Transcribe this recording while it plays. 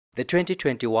The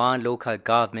 2021 local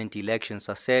government elections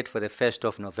are set for the 1st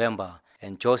of November,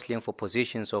 and jostling for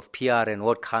positions of PR and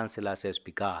ward councillors has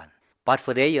begun. But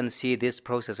for the ANC, this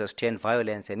process has turned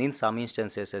violent and in some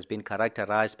instances has been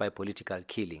characterized by political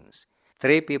killings.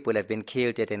 3 people have been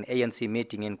killed at an ANC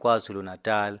meeting in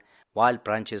KwaZulu-Natal, while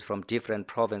branches from different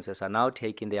provinces are now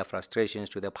taking their frustrations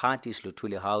to the party's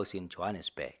Luthuli House in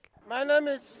Johannesburg. My name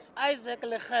is Isaac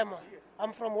Lechema.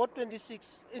 I'm from Ward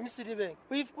 26 in Citibank.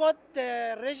 We've got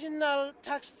the regional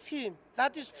tax scheme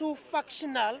that is too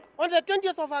factional. On the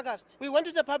 20th of August, we went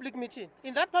to the public meeting.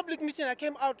 In that public meeting, I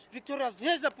came out victorious.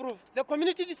 Here's the proof. The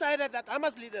community decided that I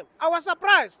must lead them. I was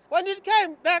surprised. When it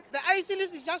came back, the IEC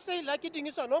list is just saying like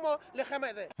it so no more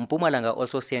Lechema there. Mpumalanga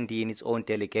also sent in its own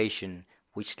delegation,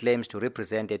 which claims to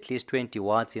represent at least 20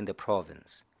 wards in the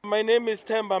province. My name is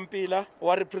Themba Mpila.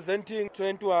 We're representing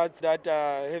 20 wards that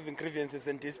are having grievances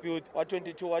and disputes, Ward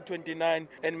 22, Ward 29,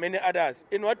 and many others.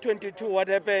 In Ward 22, what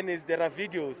happened is there are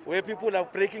videos where people are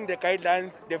breaking the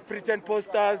guidelines. They've printed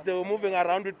posters, they were moving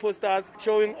around with posters,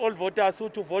 showing all voters who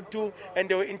to vote to, and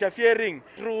they were interfering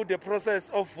through the process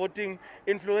of voting,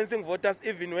 influencing voters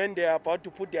even when they are about to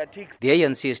put their ticks. The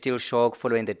ANC is still shocked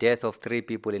following the death of 3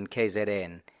 people in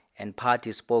KZN, and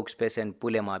party spokesperson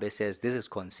Pule Mabe says this is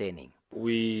concerning.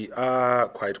 We are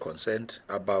quite concerned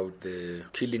about the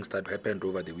killings that happened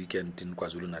over the weekend in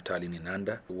KwaZulu-Natal in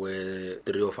Inanda, where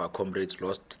 3 of our comrades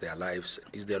lost their lives.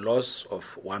 It's the loss of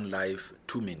one life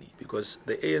too many, because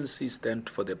the ANC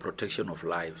stands for the protection of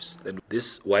lives. And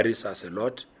this worries us a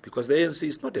lot, because the ANC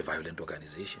is not a violent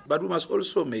organization. But we must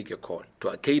also make a call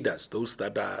to our cadres, those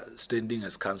that are standing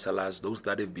as councillors, those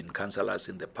that have been councillors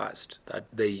in the past, that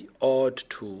they ought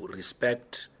to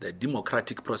respect the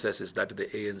democratic processes that the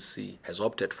ANC has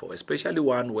opted for, especially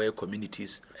one where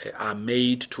communities are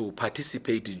made to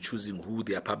participate in choosing who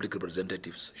their public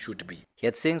representatives should be.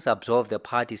 Yet Singh's absolved the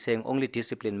party, saying only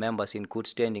disciplined members in good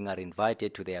standing are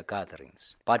invited to their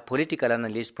gatherings. But political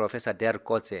analyst Professor Derek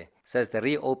Kotze says the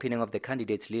reopening of the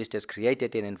candidates list has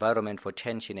created an environment for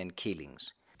tension and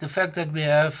killings. The fact that we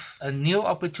have a new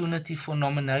opportunity for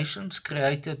nominations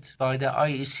created by the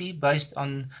IEC based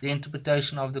on the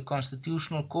interpretation of the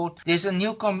Constitutional Court. There's a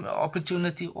new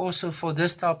opportunity also for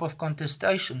this type of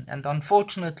contestation, and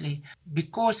unfortunately,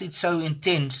 because it's so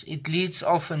intense, it leads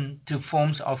often to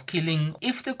forms of killing.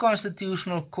 If the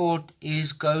Constitutional Court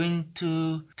is going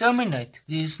to terminate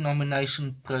these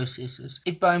nomination processes,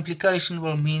 it by implication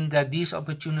will mean that these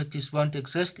opportunities won't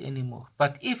exist anymore.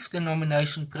 But if the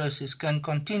nomination process can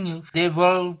continue, there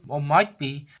will or might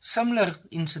be similar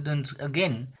incidents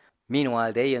again.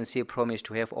 Meanwhile, the ANC promised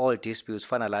to have all disputes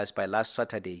finalized by last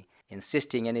Saturday,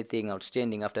 insisting anything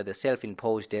outstanding after the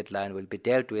self-imposed deadline will be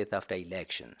dealt with after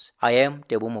elections. I am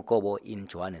Tebu Mokobo in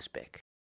Johannesburg.